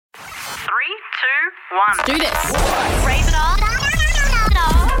2, 1. Do this. Rave it up.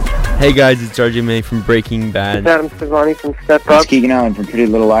 Hey guys, it's RJ May from Breaking Bad. Adam Stevani from Step It's Up. Keegan Allen from Pretty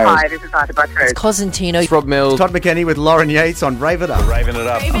Little Liars. Hi, this is Arthur Butler. It's Cosentino. It's Rob Mills. Todd McKenney with Lauren Yates on Rave It Up. Raving it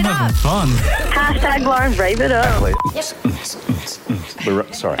up. I'm having fun. Hashtag Lauren, rave it up.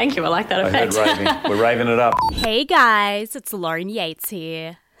 Sorry. Thank you, I like that I heard effect. raving. We're raving it up. Hey guys, it's Lauren Yates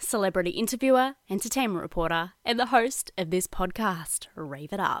here, celebrity interviewer, entertainment reporter, and the host of this podcast,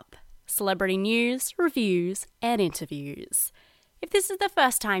 Rave It Up. Celebrity news, reviews, and interviews. If this is the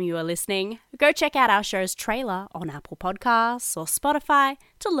first time you are listening, go check out our show's trailer on Apple Podcasts or Spotify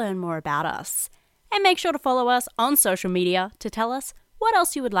to learn more about us. And make sure to follow us on social media to tell us what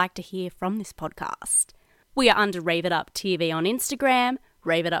else you would like to hear from this podcast. We are under Rave It Up TV on Instagram,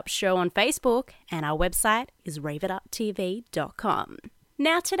 Rave It Up Show on Facebook, and our website is raveituptv.com.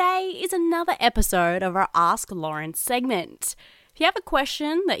 Now today is another episode of our Ask Lauren segment. If you have a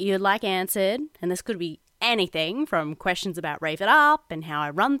question that you'd like answered, and this could be anything from questions about Rave It Up and how I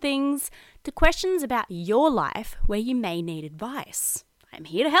run things, to questions about your life where you may need advice, I'm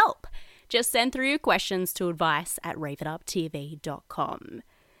here to help. Just send through your questions to advice@raveituptv.com.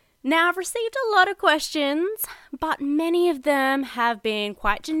 Now, I've received a lot of questions, but many of them have been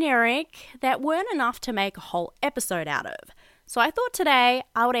quite generic that weren't enough to make a whole episode out of. So I thought today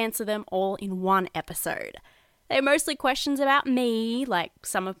I would answer them all in one episode. They're mostly questions about me, like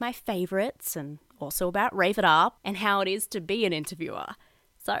some of my favourites, and also about Rave It Up and how it is to be an interviewer.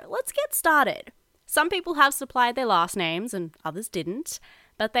 So let's get started. Some people have supplied their last names and others didn't,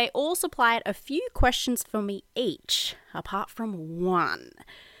 but they all supplied a few questions for me each, apart from one.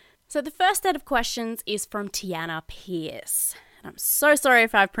 So the first set of questions is from Tiana Pierce. And I'm so sorry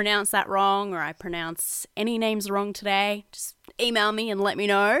if I've pronounced that wrong or I pronounce any names wrong today. Just email me and let me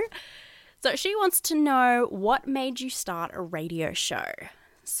know. So she wants to know, what made you start a radio show?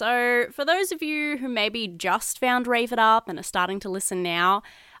 So for those of you who maybe just found Rave It Up and are starting to listen now,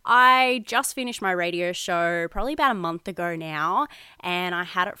 I just finished my radio show probably about a month ago now, and I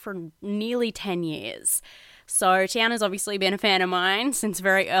had it for nearly 10 years. So Tiana's obviously been a fan of mine since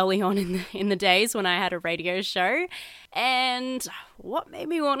very early on in the days when I had a radio show. And what made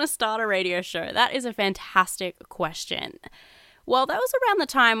me want to start a radio show? That is a fantastic question. Well, that was around the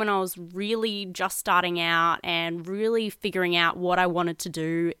time when I was really just starting out and really figuring out what I wanted to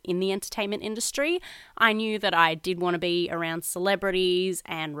do in the entertainment industry. I knew that I did want to be around celebrities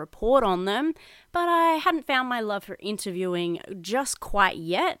and report on them, but I hadn't found my love for interviewing just quite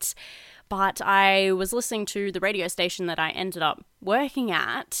yet. But I was listening to the radio station that I ended up working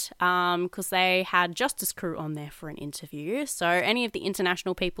at because they had Justice Crew on there for an interview. So any of the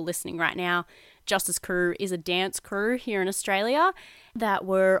international people listening right now, Justice Crew is a dance crew here in Australia that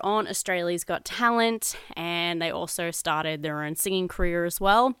were on Australia's Got Talent, and they also started their own singing career as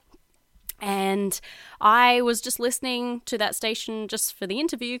well. And I was just listening to that station just for the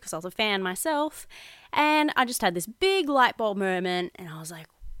interview because I was a fan myself, and I just had this big light bulb moment, and I was like,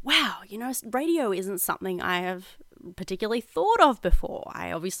 wow, radio isn't something I have particularly thought of before.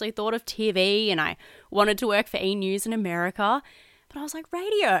 I obviously thought of TV and I wanted to work for E! News in America, but I was like,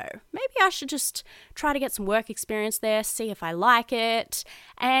 radio, maybe I should just try to get some work experience there, see if I like it.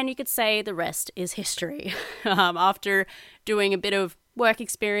 And you could say the rest is history. After doing a bit of work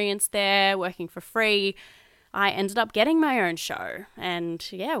experience there, working for free, I ended up getting my own show and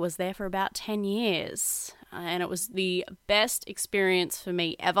was there for about 10 years. And it was the best experience for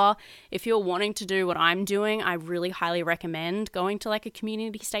me ever. If you're wanting to do what I'm doing, I really highly recommend going to like a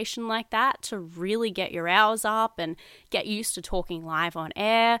community station like that to really get your hours up and get used to talking live on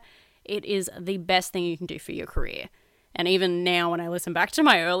air. It is the best thing you can do for your career. And even now when I listen back to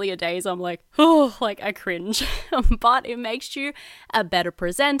my earlier days, I'm like, I cringe. But it makes you a better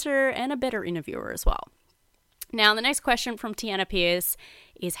presenter and a better interviewer as well. Now, the next question from Tiana Pierce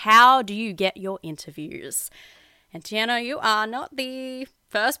is, how do you get your interviews? And Tiana, you are not the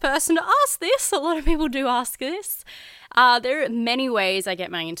first person to ask this. A lot of people do ask this. There are many ways I get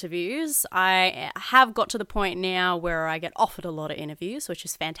my interviews. I have got to the point now where I get offered a lot of interviews, which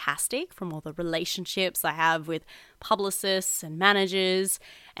is fantastic, from all the relationships I have with publicists and managers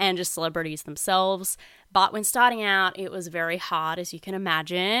and just celebrities themselves. But when starting out, it was very hard, as you can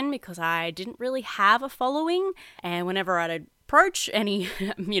imagine, because I didn't really have a following. And whenever I'd approach any,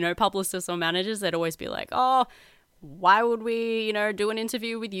 publicists or managers, they'd always be like, oh, why would we, do an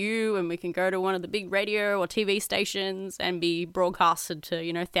interview with you and we can go to one of the big radio or TV stations and be broadcasted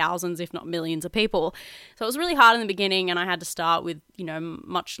to, thousands, if not millions of people. So it was really hard in the beginning, and I had to start with,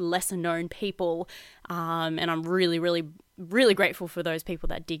 much lesser known people. And I'm really, really, really grateful for those people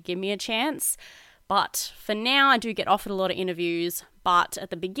that did give me a chance. But for now, I do get offered a lot of interviews. But at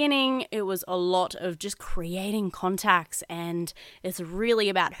the beginning, it was a lot of just creating contacts, and it's really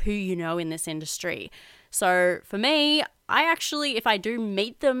about who you know in this industry. So for me, I actually, if I do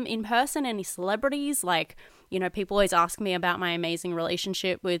meet them in person, any celebrities, like, you know, people always ask me about my amazing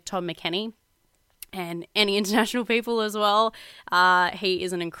relationship with Tom McKenney and any international people as well. He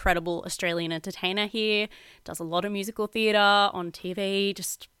is an incredible Australian entertainer here, does a lot of musical theatre on TV,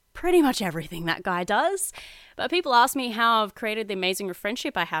 just pretty much everything that guy does. But people ask me how I've created the amazing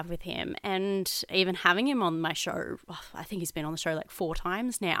friendship I have with him, and even having him on my show, I think he's been on the show like 4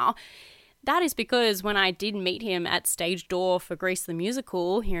 times now. That is because when I did meet him at Stage Door for Grease the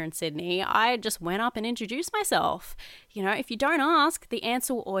Musical here in Sydney, I just went up and introduced myself. You know, if you don't ask, the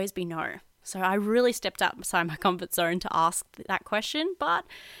answer will always be no. So I really stepped outside my comfort zone to ask that question, but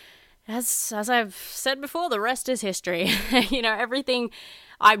as I've said before, the rest is history. You know, everything,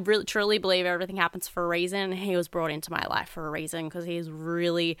 I really truly believe everything happens for a reason. He was brought into my life for a reason, because he's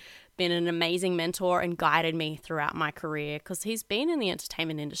really been an amazing mentor and guided me throughout my career, because he's been in the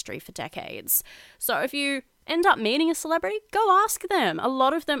entertainment industry for decades. So if you end up meeting a celebrity, go ask them. A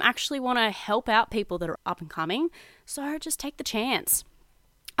lot of them actually want to help out people that are up and coming, so just take the chance.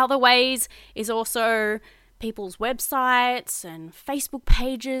 Other ways is also people's websites and Facebook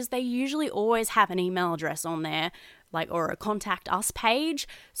pages. They usually always have an email address on there, or a contact us page.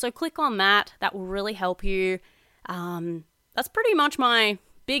 So click on that. That will really help you. That's pretty much my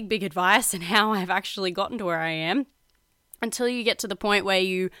big advice and how I've actually gotten to where I am. Until you get to the point where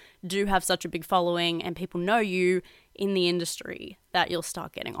you do have such a big following and people know you in the industry, that you'll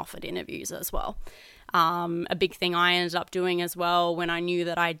start getting offered interviews as well. A big thing I ended up doing as well when I knew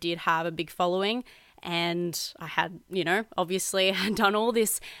that I did have a big following, and I had, you know, obviously done all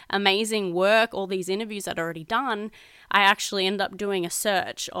this amazing work, all these interviews I'd already done, I actually ended up doing a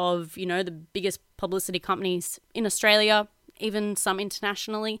search of, you know, the biggest publicity companies in Australia, even some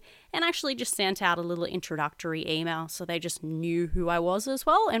internationally, and actually just sent out a little introductory email so they just knew who I was as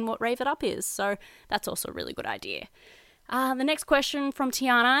well and what Rave It Up is. So that's also a really good idea. The next question from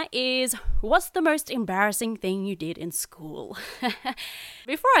Tiana is, what's the most embarrassing thing you did in school?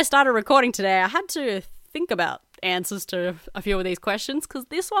 Before I started recording today, I had to think about answers to a few of these questions, because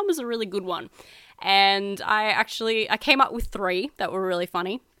this one was a really good one. And I came up with 3 that were really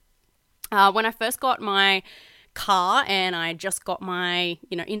funny. When I first got my car and I just got my,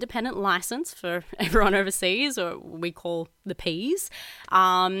 you know, independent license for everyone overseas, or we call the Ps.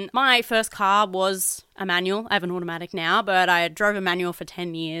 My first car was a manual. I have an automatic now, but I drove a manual for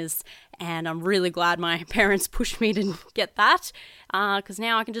 10 years, and I'm really glad my parents pushed me to get that, because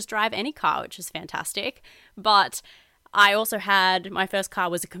now I can just drive any car, which is fantastic. But I also had, my first car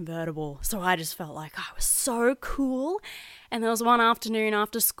was a convertible, so I just felt like I was so cool. And there was one afternoon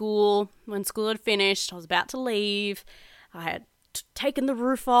after school, when school had finished, I was about to leave. I had taken the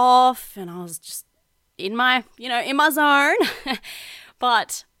roof off, and I was just in my zone.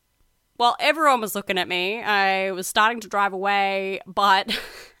 But while everyone was looking at me, I was starting to drive away, but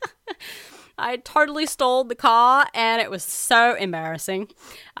I totally stalled the car, and it was so embarrassing.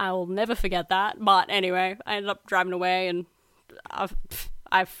 I will never forget that. But anyway, I ended up driving away, and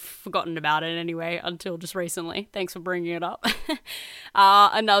I've forgotten about it anyway until just recently. Thanks for bringing it up.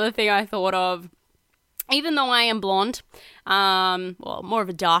 Another thing I thought of, even though I am blonde, more of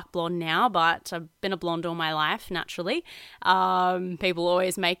a dark blonde now, but I've been a blonde all my life, naturally. People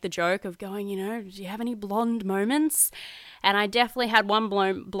always make the joke of going, you know, do you have any blonde moments? And I definitely had one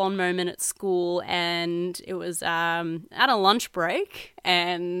blonde moment at school, and it was at a lunch break,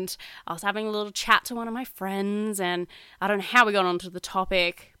 and I was having a little chat to one of my friends, and I don't know how we got onto the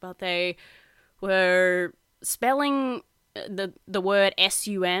topic, but they were spelling the word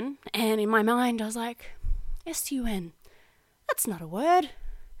S-U-N, and in my mind I was like, S-U-N, that's not a word.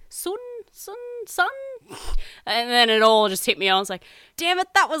 Sun? And then it all just hit me. I was like, damn it,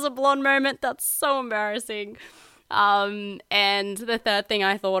 that was a blonde moment. That's so embarrassing. And the third thing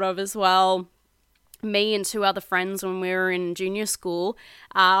I thought of as well, me and 2 other friends when we were in junior school,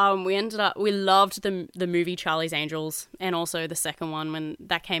 we loved the movie Charlie's Angels, and also the second one when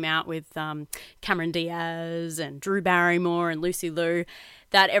that came out with Cameron Diaz and Drew Barrymore and Lucy Liu.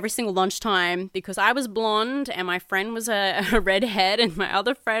 That every single lunchtime, because I was blonde and my friend was a redhead and my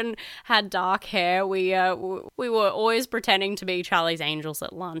other friend had dark hair, we were always pretending to be Charlie's Angels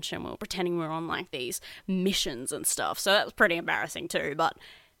at lunch, and we were pretending we were on like these missions and stuff. So that was pretty embarrassing too, but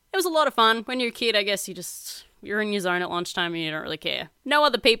it was a lot of fun. When you're a kid, I guess you're in your zone at lunchtime and you don't really care. No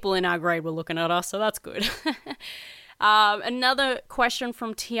other people in our grade were looking at us, so that's good. Another question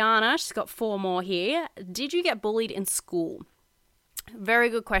from Tiana. She's got 4 more here. Did you get bullied in school? Very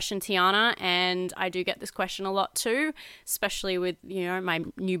good question, Tiana, and I do get this question a lot too, especially with, my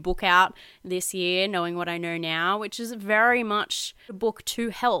new book out this year, Knowing What I Know Now, which is very much a book to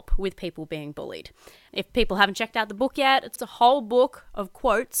help with people being bullied. If people haven't checked out the book yet, it's a whole book of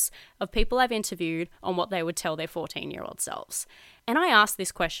quotes of people I've interviewed on what they would tell their 14-year-old selves. And I ask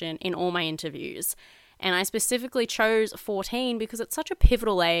this question in all my interviews. And I specifically chose 14 because it's such a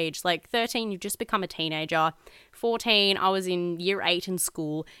pivotal age. Like 13, you've just become a teenager. 14, I was in year 8 in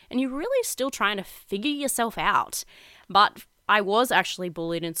school. And you're really still trying to figure yourself out. But I was actually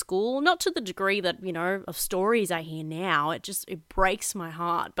bullied in school. Not to the degree that, of stories I hear now. It breaks my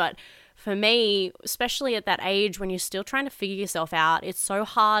heart. But for me, especially at that age when you're still trying to figure yourself out, it's so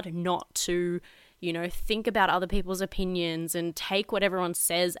hard not to, think about other people's opinions and take what everyone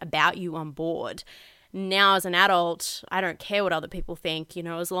says about you on board. Now, as an adult, I don't care what other people think,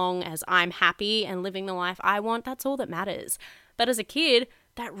 as long as I'm happy and living the life I want, that's all that matters. But as a kid,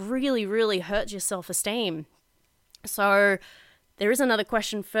 that really, really hurts your self-esteem. So there is another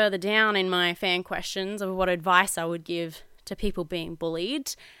question further down in my fan questions of what advice I would give to people being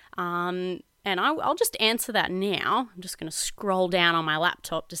bullied. And I'll just answer that now. I'm just going to scroll down on my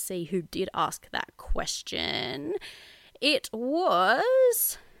laptop to see who did ask that question. It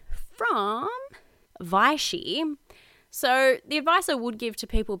was from Vaishi. So the advice I would give to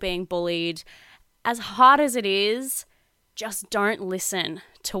people being bullied, as hard as it is, just don't listen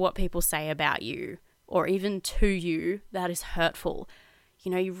to what people say about you or even to you that is hurtful.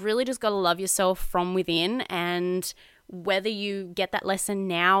 You've really just got to love yourself from within, and whether you get that lesson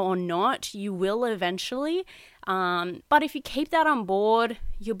now or not, you will eventually. But if you keep that on board,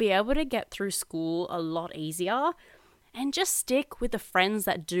 you'll be able to get through school a lot easier, and just stick with the friends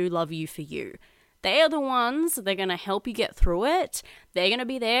that do love you for you. They are the ones that are going to help you get through it. They're going to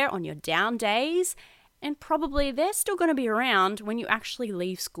be there on your down days, and probably they're still going to be around when you actually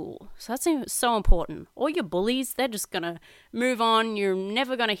leave school. So that's so important. All your bullies, they're just going to move on. You're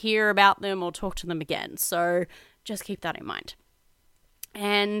never going to hear about them or talk to them again. So just keep that in mind.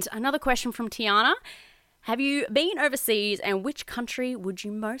 And another question from Tiana. Have you been overseas, and which country would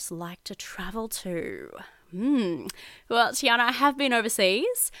you most like to travel to? Well, Tiana, I have been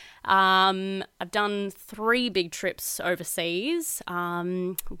overseas. I've done 3 big trips overseas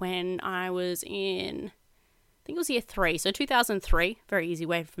when I was in, I think it was year 3, so 2003, very easy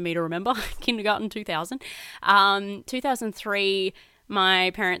way for me to remember, kindergarten 2000. 2003,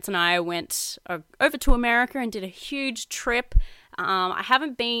 my parents and I went over to America and did a huge trip. I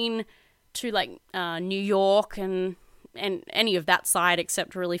haven't been to New York and any of that side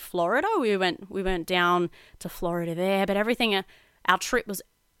except really Florida. We went down to Florida there, but our trip was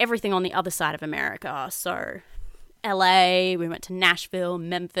everything on the other side of America. So LA, we went to Nashville,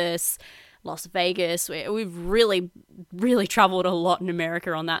 Memphis, Las Vegas. We've really, really traveled a lot in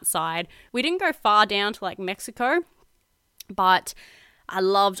America on that side. We didn't go far down to Mexico, but I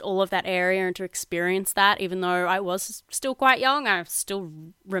loved all of that area and to experience that, even though I was still quite young, I still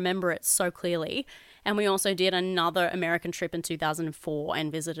remember it so clearly. And we also did another American trip in 2004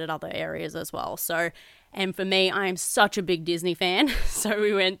 and visited other areas as well. And for me, I am such a big Disney fan. So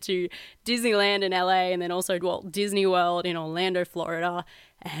we went to Disneyland in LA and then also Walt Disney World in Orlando, Florida.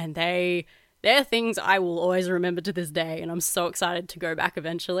 And they're things I will always remember to this day. And I'm so excited to go back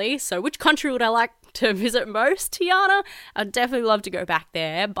eventually. So which country would I like to visit most, Tiana? I'd definitely love to go back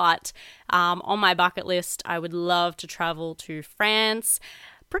there. But on my bucket list, I would love to travel to France.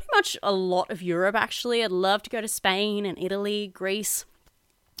 Pretty much a lot of Europe, actually. I'd love to go to Spain and Italy, Greece.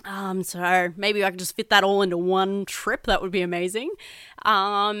 So maybe I could just fit that all into one trip. That would be amazing.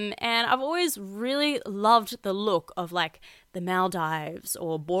 And I've always really loved the look of the Maldives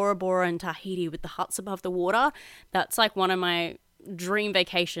or Bora Bora and Tahiti with the huts above the water. That's one of my dream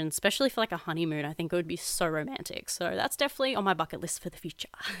vacations, especially for a honeymoon. I think it would be so romantic. So that's definitely on my bucket list for the future.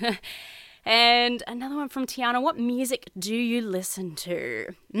 And another one from Tiana. What music do you listen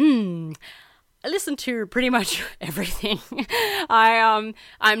to? I listen to pretty much everything. I'm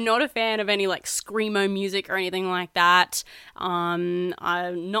not a fan of any screamo music or anything like that. I'm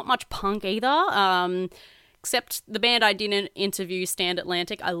not much punk either. Except the band I didn't interview, Stand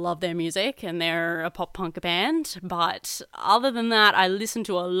Atlantic. I love their music and they're a pop punk band. But other than that, I listen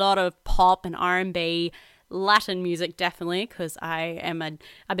to a lot of pop and R&B. Latin music, definitely, because I've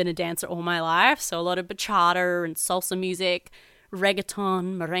been a dancer all my life, so a lot of bachata and salsa music,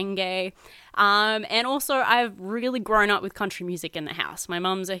 reggaeton, merengue, and also I've really grown up with country music in the house. My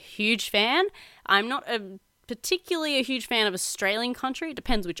mum's a huge fan. I'm not particularly a huge fan of Australian country. It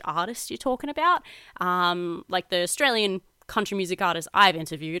depends which artist you're talking about. The Australian country music artists I've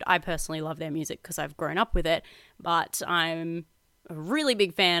interviewed, I personally love their music because I've grown up with it, but I'm a really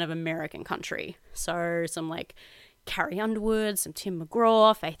big fan of American country. So some like Carrie Underwood, some Tim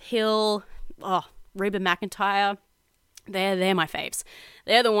McGraw, Faith Hill, Reba McEntire. They're my faves.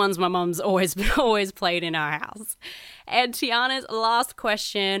 They're the ones my mum's always played in our house. And Tiana's last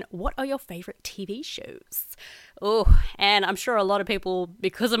question, what are your favorite TV shows? Oh, and I'm sure a lot of people,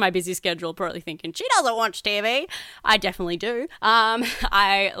 because of my busy schedule, probably thinking, she doesn't watch TV. I definitely do.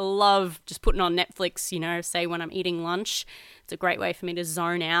 I love just putting on Netflix, say when I'm eating lunch. It's a great way for me to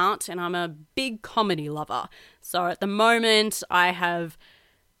zone out, and I'm a big comedy lover. So at the moment,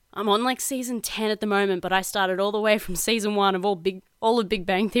 I'm on like season 10 at the moment, but I started all the way from season 1 of all of Big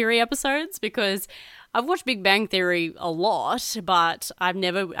Bang Theory episodes, because I've watched Big Bang Theory a lot, but I've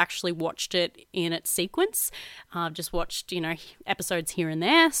never actually watched it in its sequence. I've just watched, episodes here and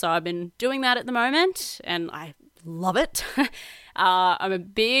there. So I've been doing that at the moment, and I love it. I'm a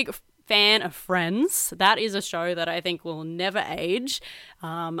big fan of Friends. That is a show that I think will never age.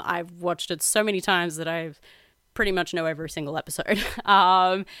 I've watched it so many times that I've pretty much know every single episode.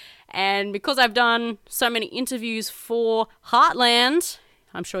 And because I've done so many interviews for Heartland,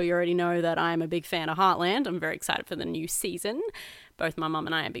 I'm sure you already know that I'm a big fan of Heartland. I'm very excited for the new season. Both my mum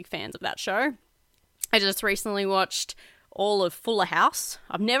and I are big fans of that show. I just recently watched all of Fuller House.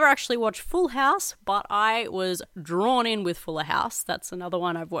 I've never actually watched Full House, but I was drawn in with Fuller House. That's another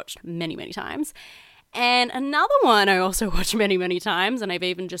one I've watched many, many times. And another one I also watch many, many times, and I've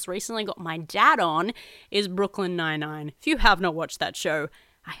even just recently got my dad on, is Brooklyn Nine-Nine. If you have not watched that show,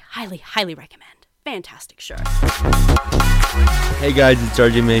 I highly, highly recommend. Fantastic show. Hey guys, it's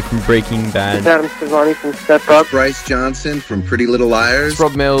RJ May from Breaking Bad. It's Adam Savani from Step Up. Bryce Johnson from Pretty Little Liars.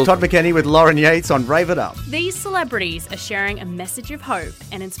 Rob Mills. Todd McKenney with Lauren Yates on Rave It Up. These celebrities are sharing a message of hope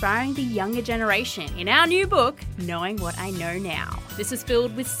and inspiring the younger generation in our new book, Knowing What I Know Now. This is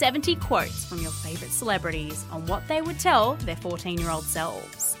filled with 70 quotes from your favourite celebrities on what they would tell their 14-year-old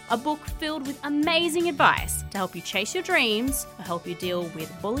selves. A book filled with amazing advice to help you chase your dreams or help you deal with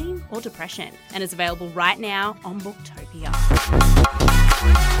bullying or depression, and is available right now on Booktopia.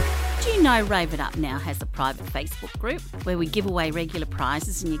 Do you know Rave It Up now has a private Facebook group where we give away regular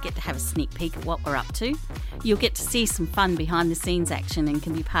prizes and you get to have a sneak peek at what we're up to? You'll get to see some fun behind the scenes action and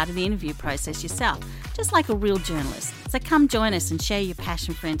can be part of the interview process yourself, just like a real journalist. So come join us and share your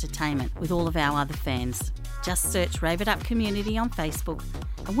passion for entertainment with all of our other fans. Just search Rave It Up Community on Facebook,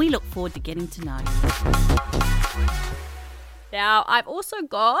 and we look forward to getting to know you. Now, I've also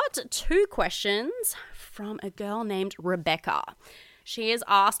got 2 questions from a girl named Rebecca. She has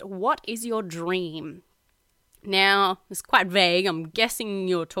asked, what is your dream? Now, it's quite vague. I'm guessing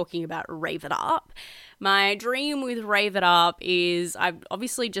you're talking about Rave It Up. My dream with Rave It Up is I've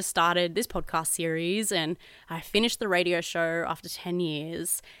obviously just started this podcast series and I finished the radio show after 10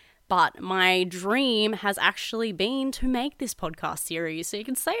 years. But my dream has actually been to make this podcast series. So you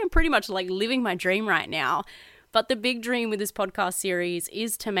can say I'm pretty much like living my dream right now. But the big dream with this podcast series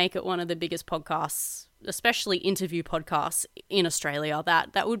is to make it one of the biggest podcasts, especially interview podcasts in Australia.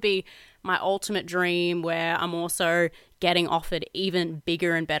 That would be my ultimate dream, where I'm also getting offered even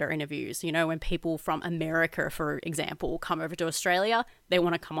bigger and better interviews. When people from America, for example, come over to Australia, they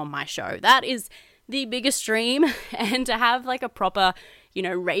want to come on my show. That is the biggest dream. And to have like a proper,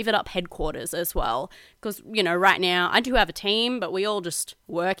 Rave It Up headquarters as well. Because, right now I do have a team, but we all just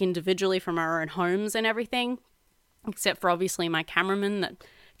work individually from our own homes and everything. Except for obviously my cameramen that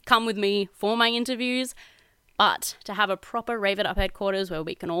come with me for my interviews. But to have a proper Rave It Up headquarters where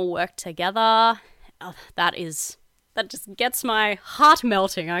we can all work together, that just gets my heart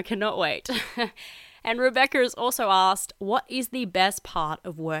melting. I cannot wait. And Rebecca has also asked, what is the best part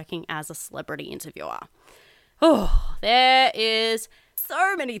of working as a celebrity interviewer? Oh, there is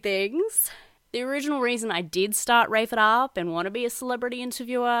so many things. The original reason I did start Rave It Up and want to be a celebrity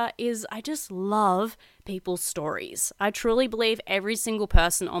interviewer is I just love people's stories. I truly believe every single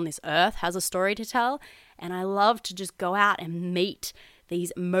person on this earth has a story to tell, and I love to just go out and meet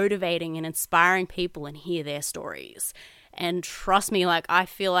these motivating and inspiring people and hear their stories. And trust me, I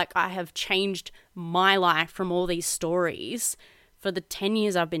feel like I have changed my life from all these stories for the 10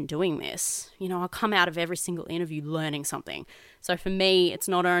 years I've been doing this. I come out of every single interview learning something. So for me, it's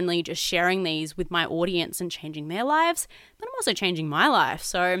not only just sharing these with my audience and changing their lives, but I'm also changing my life.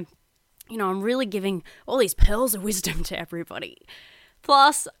 So, I'm really giving all these pearls of wisdom to everybody.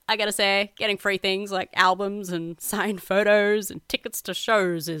 Plus, I gotta say, getting free things like albums and signed photos and tickets to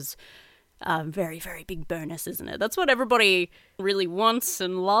shows is a very, very big bonus, isn't it? That's what everybody really wants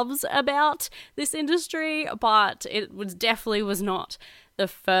and loves about this industry, but it definitely was not the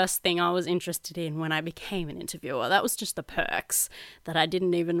first thing I was interested in when I became an interviewer. That was just the perks that I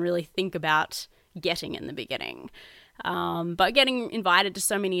didn't even really think about getting in the beginning. But getting invited to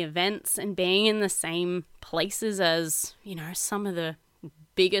so many events and being in the same places as, you know, some of the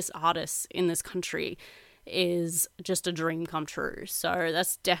biggest artists in this country is just a dream come true. So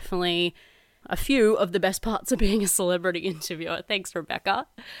that's definitely a few of the best parts of being a celebrity interviewer. Thanks, Rebecca.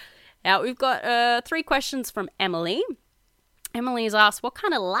 Now, we've got 3 questions from Emily. Emily has asked, what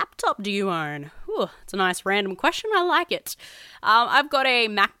kind of laptop do you own? Ooh, it's a nice random question. I like it. I've got a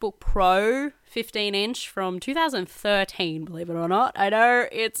MacBook Pro 15-inch from 2013, believe it or not. I know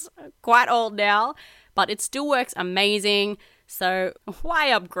it's quite old now, but it still works amazing. So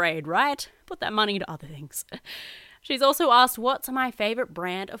why upgrade, right? Put that money into other things. She's also asked, what's my favorite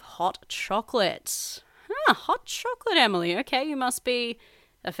brand of hot chocolate? Hot chocolate, Emily. Okay, you must be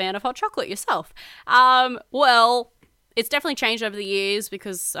a fan of hot chocolate yourself. Well, it's definitely changed over the years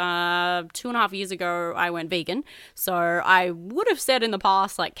because 2.5 years ago I went vegan. So I would have said in the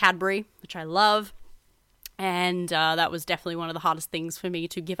past like Cadbury, which I love. And that was definitely one of the hardest things for me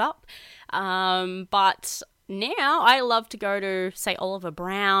to give up. But now I love to go to, say, Oliver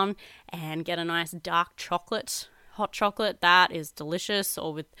Brown and get a nice dark chocolate, hot chocolate. That is delicious.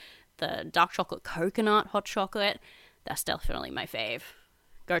 Or with the dark chocolate coconut hot chocolate. That's definitely my fave.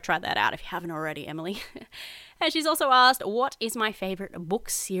 Go try that out if you haven't already, Emily. And she's also asked, what is my favorite book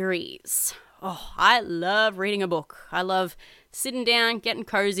series? Oh, I love reading a book. I love sitting down, getting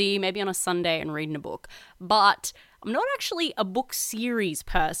cozy, maybe on a Sunday and reading a book. But I'm not actually a book series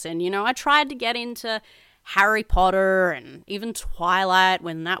person. You know, I tried to get into Harry Potter and even Twilight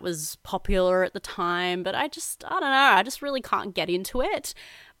when that was popular at the time. But I don't know, I just really can't get into it.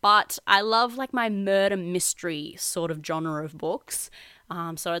 But I love like my murder mystery sort of genre of books.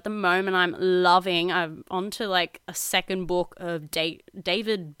 So at the moment I'm on to like a second book of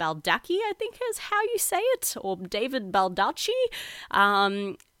David Baldacci, I think is how you say it, or David Baldacci.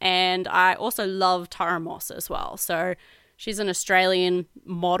 And I also love Tara Moss as well. So she's an Australian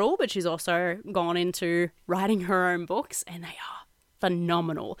model, but she's also gone into writing her own books, and they are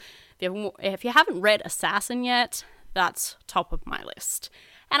phenomenal. If you haven't read Assassin yet, that's top of my list.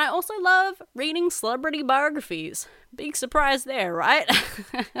 And I also love reading celebrity biographies. Big surprise there, right?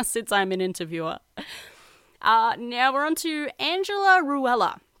 Since I'm an interviewer. Now we're on to Angela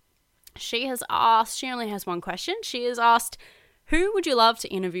Ruella. She only has one question. She has asked, who would you love to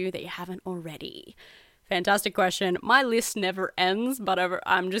interview that you haven't already? Fantastic question. My list never ends, but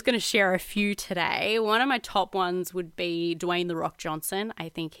I'm just going to share a few today. One of my top ones would be Dwayne "The Rock" Johnson. I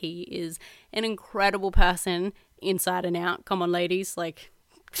think he is an incredible person inside and out. Come on, ladies, like,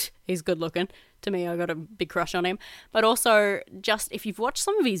 he's good looking. To me, I got a big crush on him. But also, just if you've watched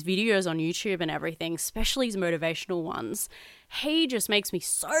some of his videos on YouTube and everything, especially his motivational ones, he just makes me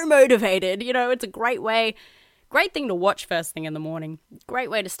so motivated. You know, it's a great thing to watch first thing in the morning.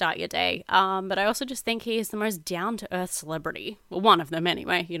 Great way to start your day. But I also just think he is the most down-to-earth celebrity. Well, one of them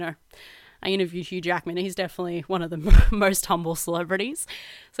anyway, you know. I interviewed Hugh Jackman, and he's definitely one of the most humble celebrities.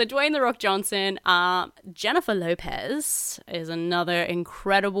 So Dwayne "The Rock" Johnson. Jennifer Lopez is another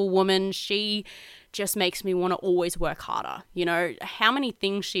incredible woman. She just makes me want to always work harder. You know, how many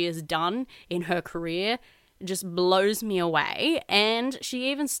things she has done in her career just blows me away. And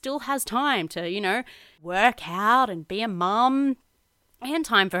she even still has time to, you know, work out and be a mum, and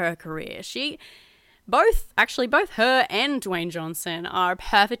time for her career. Both her and Dwayne Johnson are a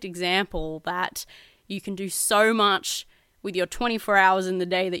perfect example that you can do so much with your 24 hours in the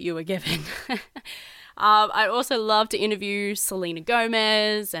day that you were given. I'd also love to interview Selena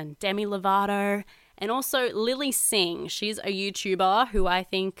Gomez and Demi Lovato, and also Lily Singh. She's a YouTuber who I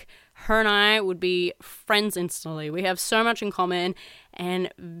think her and I would be friends instantly. We have so much in common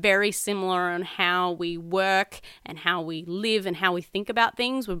and very similar on how we work and how we live and how we think about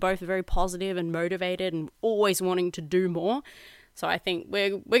things. We're both very positive and motivated and always wanting to do more. So I think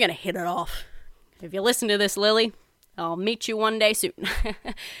we're going to hit it off. If you listen to this, Lily, I'll meet you one day soon.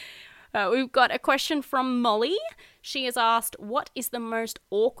 We've got a question from Molly. She has asked, what is the most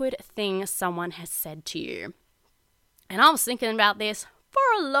awkward thing someone has said to you? And I was thinking about this for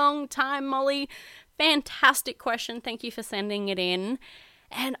a long time, Molly. Fantastic question. Thank you for sending it in.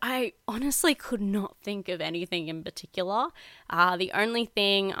 And I honestly could not think of anything in particular. The only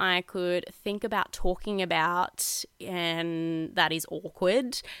thing I could think about talking about, and that is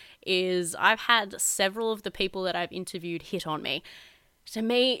awkward, is I've had several of the people that I've interviewed hit on me. To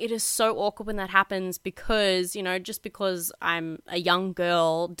me, it is so awkward when that happens because, you know, just because I'm a young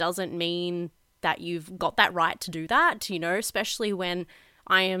girl doesn't mean that you've got that right to do that, you know, especially when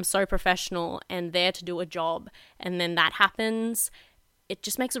I am so professional and there to do a job and then that happens. It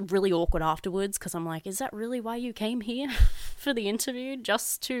just makes it really awkward afterwards because I'm like, is that really why you came here for the interview,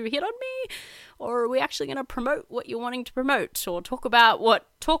 just to hit on me? or are we actually going to promote what you're wanting to promote, or talk about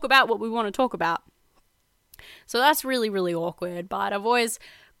what we want to talk about? So that's really, really awkward, but I've always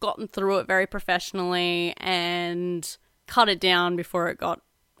gotten through it very professionally and cut it down before it got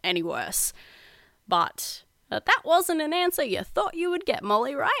any worse. But that wasn't an answer you thought you would get,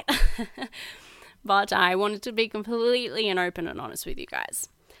 Molly, right? But I wanted to be completely and open and honest with you guys.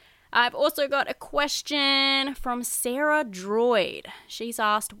 I've also got a question from Sarah Droid. She's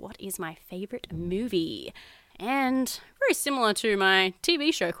asked, what is my favourite movie? And very similar to my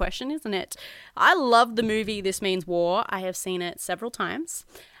TV show question, isn't it? I love the movie This Means War. I have seen it several times.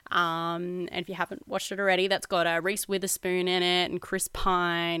 And if you haven't watched it already, that's got Reese Witherspoon in it and Chris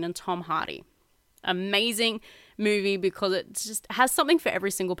Pine and Tom Hardy. Amazing movie because it just has something for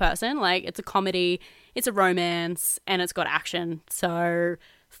every single person. Like, it's a comedy, it's a romance, and it's got action. So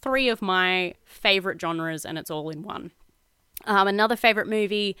 3 of my favorite genres, and it's all in one. Another favorite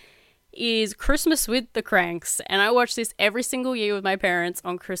movie is Christmas with the Cranks, and I watch this every single year with my parents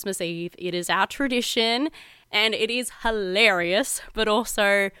on Christmas Eve. It is our tradition, and it is hilarious, but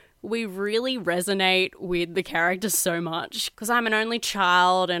also we really resonate with the characters so much because I'm an only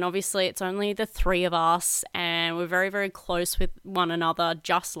child, and obviously it's only the 3 of us, and we're very, very close with one another,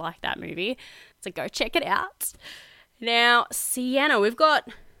 just like that movie. So go check it out. Now, Sienna, we've got,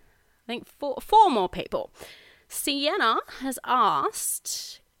 I think, four more people. Sienna has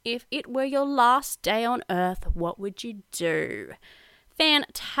asked, if it were your last day on Earth, what would you do?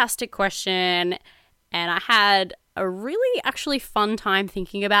 Fantastic question. And I had a really actually fun time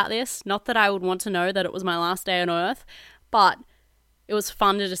thinking about this. Not that I would want to know that it was my last day on Earth, but it was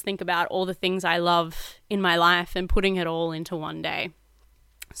fun to just think about all the things I love in my life and putting it all into one day.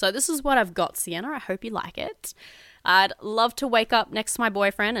 So this is what I've got, Sienna. I hope you like it. I'd love to wake up next to my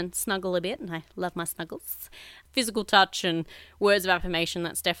boyfriend and snuggle a bit, and I love my snuggles. Physical touch and words of affirmation,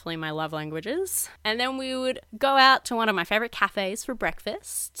 that's definitely my love languages. And then we would go out to one of my favourite cafes for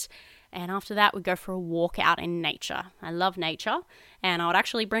breakfast, and after that we'd go for a walk out in nature. I love nature, and I would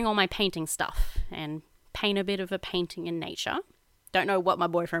actually bring all my painting stuff and paint a bit of a painting in nature. Don't know what my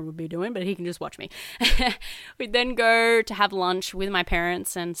boyfriend would be doing, but he can just watch me. We'd then go to have lunch with my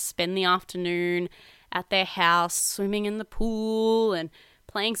parents and spend the afternoon at their house, swimming in the pool and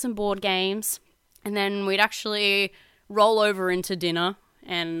playing some board games. And then we'd actually roll over into dinner,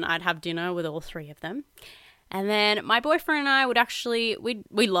 and I'd have dinner with all 3 of them. And then my boyfriend and I would actually,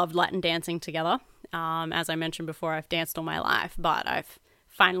 we loved Latin dancing together. As I mentioned before, I've danced all my life, but I've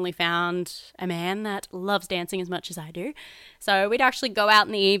finally found a man that loves dancing as much as I do. So we'd actually go out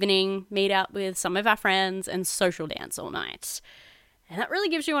in the evening, meet up with some of our friends, and social dance all night. And that really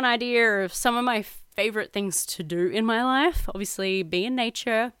gives you an idea of some of my favorite things to do in my life. Obviously, be in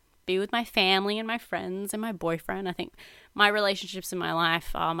nature, be with my family and my friends and my boyfriend. I think my relationships in my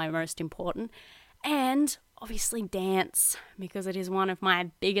life are my most important. And obviously dance, because it is one of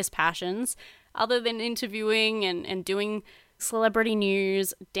my biggest passions. Other than interviewing and doing celebrity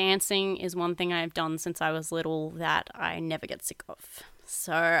news, dancing is one thing I've done since I was little that I never get sick of.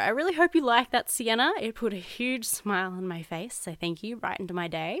 So I really hope you like that, Sienna. It put a huge smile on my face, so thank you, right into my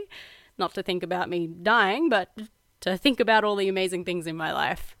day. Not to think about me dying, but to think about all the amazing things in my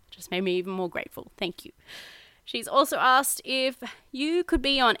life. Just made me even more grateful. Thank you. She's also asked, if you could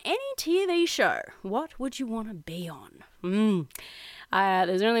be on any TV show, what would you want to be on?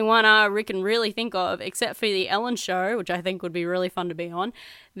 There's only one Rick can really think of, except for the Ellen Show, which I think would be really fun to be on.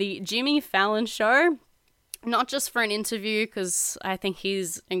 The Jimmy Fallon Show. Not just for an interview, because I think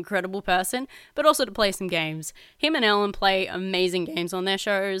he's an incredible person, but also to play some games. Him and Ellen play amazing games on their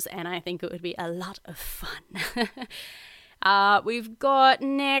shows, and I think it would be a lot of fun. We've got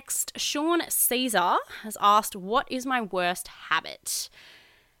next, Sean Caesar has asked, what is my worst habit?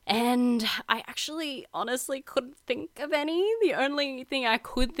 And I actually honestly couldn't think of any. The only thing I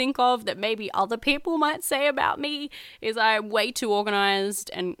could think of that maybe other people might say about me is I'm way too organized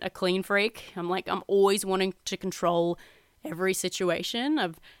and a clean freak. I'm always wanting to control every situation.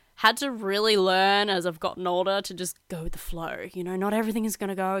 I've had to really learn as I've gotten older to just go with the flow. You know, not everything is going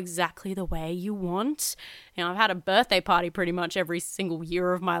to go exactly the way you want. You know, I've had a birthday party pretty much every single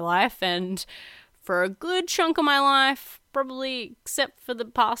year of my life, and for a good chunk of my life, probably except for the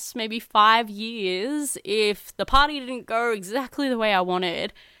past maybe 5 years, if the party didn't go exactly the way I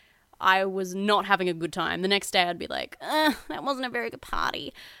wanted, I was not having a good time. The next day I'd be like, that wasn't a very good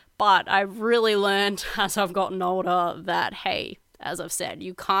party. But I've really learned as I've gotten older that, hey, as I've said,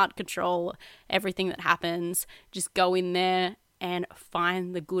 you can't control everything that happens. Just go in there and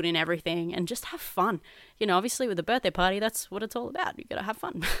find the good in everything and just have fun. You know, obviously with a birthday party, that's what it's all about. You gotta have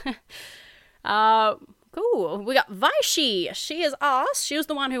fun. Cool. We got Vaishi. She was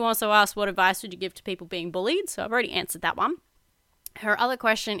the one who also asked, what advice would you give to people being bullied? So I've already answered that one. Her other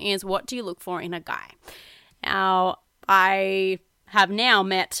question is, what do you look for in a guy? Now, I have now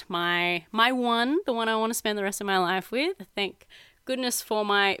met my one, the one I want to spend the rest of my life with. Thank goodness for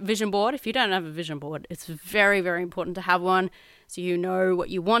my vision board. If you don't have a vision board, it's very, very important to have one so you know what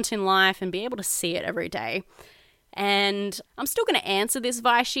you want in life and be able to see it every day. And I'm still going to answer this,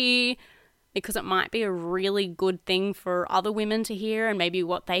 Vaishi, because it might be a really good thing for other women to hear and maybe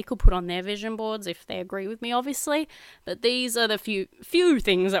what they could put on their vision boards if they agree with me, obviously. But these are the few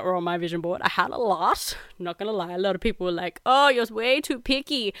things that were on my vision board. I had a lot, I'm not going to lie. A lot of people were like, oh, you're way too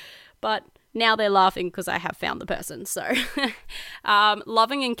picky. But now they're laughing because I have found the person. So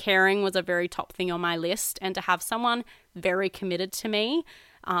loving and caring was a very top thing on my list, and to have someone very committed to me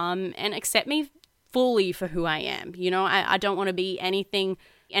and accept me fully for who I am. You know, I don't want to be anything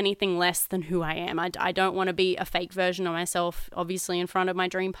less than who I am. I don't want to be a fake version of myself, obviously, in front of my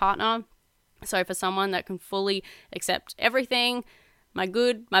dream partner. So for someone that can fully accept everything, my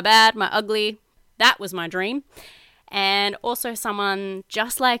good, my bad, my ugly, that was my dream. And also someone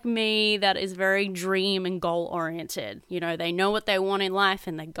just like me that is very dream and goal oriented. You know, they know what they want in life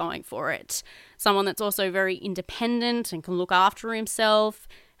and they're going for it. Someone that's also very independent and can look after himself,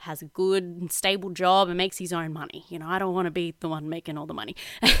 has a good and stable job and makes his own money. You know, I don't want to be the one making all the money.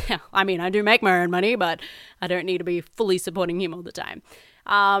 I mean, I do make my own money, but I don't need to be fully supporting him all the time.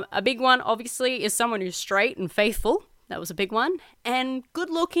 A big one, obviously, is someone who's straight and faithful. That was a big one. And good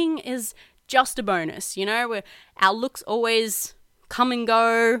looking is just a bonus. You know, our looks always come and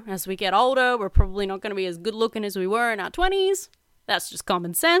go. As we get older, we're probably not going to be as good looking as we were in our 20s. That's just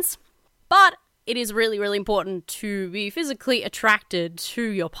common sense. But it is really, really important to be physically attracted to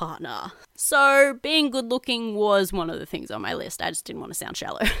your partner. So being good looking was one of the things on my list. I just didn't want to sound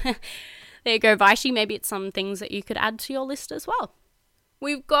shallow. There you go, Vaishi. Maybe it's some things that you could add to your list as well.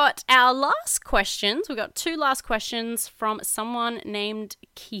 We've got our last questions. We've got 2 last questions from someone named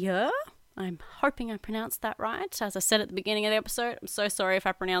Kia. I'm hoping I pronounced that right. As I said at the beginning of the episode, I'm so sorry if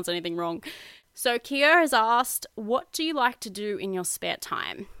I pronounce anything wrong. So Kia has asked, what do you like to do in your spare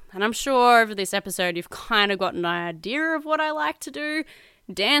time? And I'm sure over this episode you've kind of got an idea of what I like to do.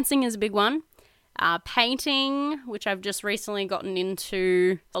 Dancing is a big one. Painting, which I've just recently gotten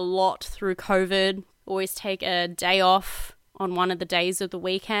into a lot through COVID. Always take a day off on one of the days of the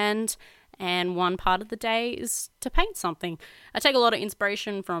weekend, and one part of the day is to paint something. I take a lot of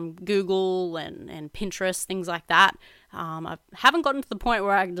inspiration from Google and Pinterest, things like that. I haven't gotten to the point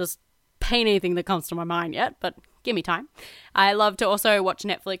where I can just paint anything that comes to my mind yet, but give me time. I love to also watch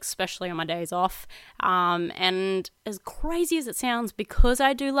Netflix, especially on my days off. And as crazy as it sounds, because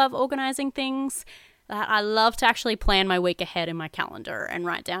I do love organizing things, I love to actually plan my week ahead in my calendar and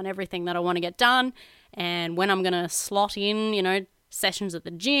write down everything that I want to get done and when I'm going to slot in, you know, sessions at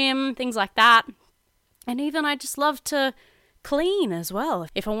the gym, things like that. And even I just love to clean as well.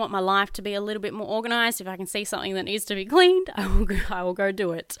 If I want my life to be a little bit more organized, if I can see something that needs to be cleaned, I will go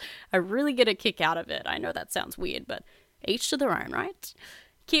do it. I really get a kick out of it. I know that sounds weird, but each to their own, right?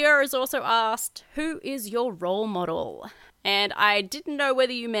 Kia has also asked, who is your role model? And I didn't know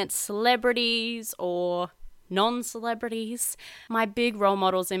whether you meant celebrities or non-celebrities. My big role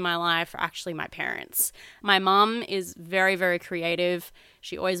models in my life are actually my parents. My mum is very, very creative.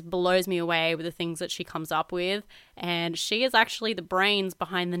 She always blows me away with the things that she comes up with, and she is actually the brains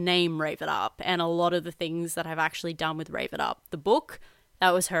behind the name Rave It Up and a lot of the things that I've actually done with Rave It Up. The book,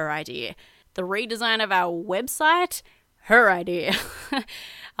 that was her idea. The redesign of our website, her idea.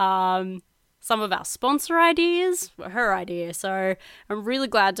 Some of our sponsor ideas were her idea. So I'm really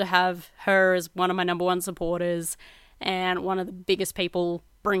glad to have her as one of my number one supporters and one of the biggest people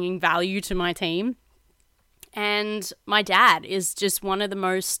bringing value to my team. And my dad is just one of the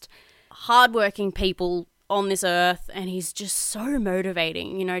most hardworking people on this earth, and he's just so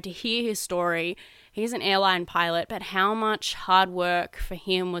motivating, you know, to hear his story. He's an airline pilot, but how much hard work for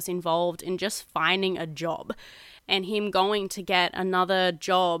him was involved in just finding a job and him going to get another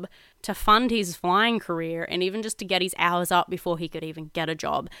job to fund his flying career and even just to get his hours up before he could even get a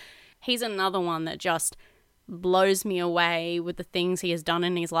job. He's another one that just blows me away with the things he has done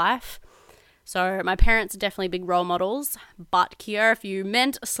in his life. So my parents are definitely big role models, but Kia, if you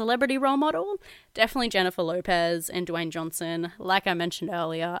meant a celebrity role model, definitely Jennifer Lopez and Dwayne Johnson. Like I mentioned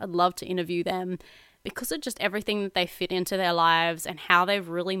earlier, I'd love to interview them because of just everything that they fit into their lives and how they've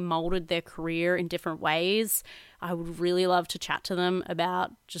really molded their career in different ways. I would really love to chat to them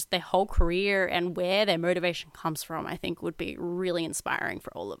about just their whole career and where their motivation comes from. I think would be really inspiring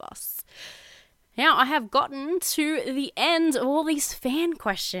for all of us. Now I have gotten to the end of all these fan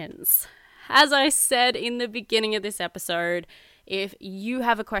questions. as I said in the beginning of this episode, if you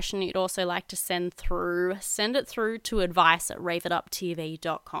have a question you'd also like to send it through to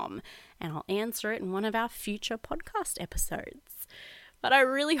advice@raveituptv.com and I'll answer it in one of our future podcast episodes. But I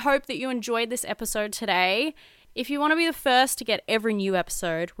really hope that you enjoyed this episode today. If you want to be the first to get every new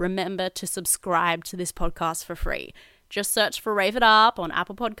episode, remember to subscribe to this podcast for free. Just search for Rave It Up on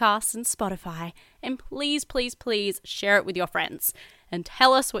Apple Podcasts and Spotify, and please, please, please share it with your friends and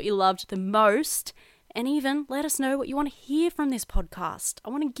tell us what you loved the most, and even let us know what you want to hear from this podcast. I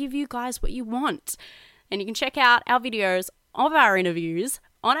want to give you guys what you want. And you can check out our videos of our interviews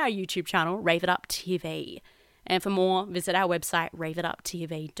on our YouTube channel, Rave It Up TV. And for more, visit our website,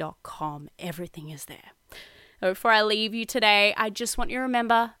 raveituptv.com. Everything is there. Before I leave you today, I just want you to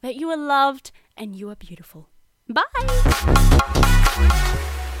remember that you are loved and you are beautiful. Bye!